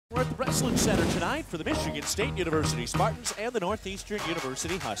Wrestling Center tonight for the Michigan State University Spartans and the Northeastern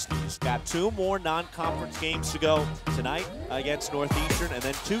University Huskies. Got 2 more non-conference games to go tonight against Northeastern and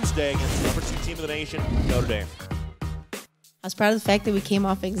then Tuesday against the number 2 team of the nation, Notre Dame. I was proud of the fact that we came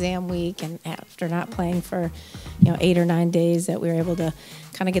off exam week and after not playing for 8 or 9 days that we were able to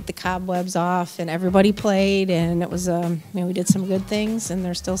kind of get the cobwebs off and everybody played, and it was we did some good things and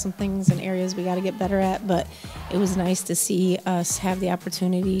there's still some things and areas we got to get better at, but it was nice to see us have the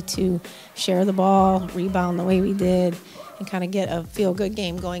opportunity to share the ball, rebound the way we did, and kind of get a feel-good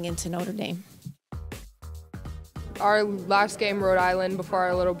game going into Notre Dame. Our last game, Rhode Island, before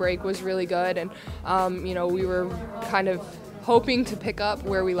our little break was really good, and we were kind of hoping to pick up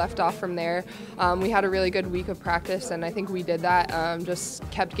where we left off from there. We had a really good week of practice, and I think we did that, just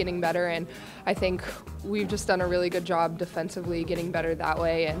kept getting better, and I think we've just done a really good job defensively getting better that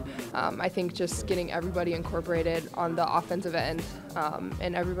way, and I think just getting everybody incorporated on the offensive end,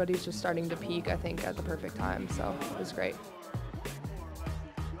 and everybody's just starting to peak, I think, at the perfect time, so it was great.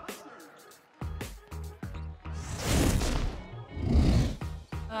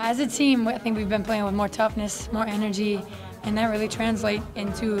 As a team, I think we've been playing with more toughness, more energy, and that really translates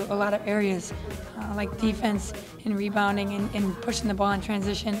into a lot of areas, like defense and rebounding and pushing the ball in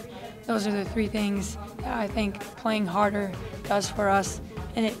transition. Those are the 3 things that I think playing harder does for us,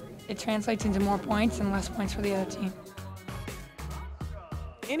 and it translates into more points and less points for the other team.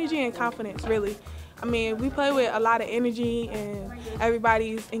 Energy and confidence, really. I mean, we play with a lot of energy and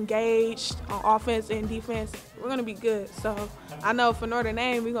everybody's engaged on offense and defense. We're going to be good. So I know for Notre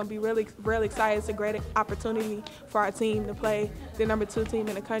Dame, we're going to be really excited. It's a great opportunity for our team to play the number 2 team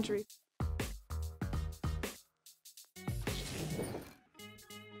in the country.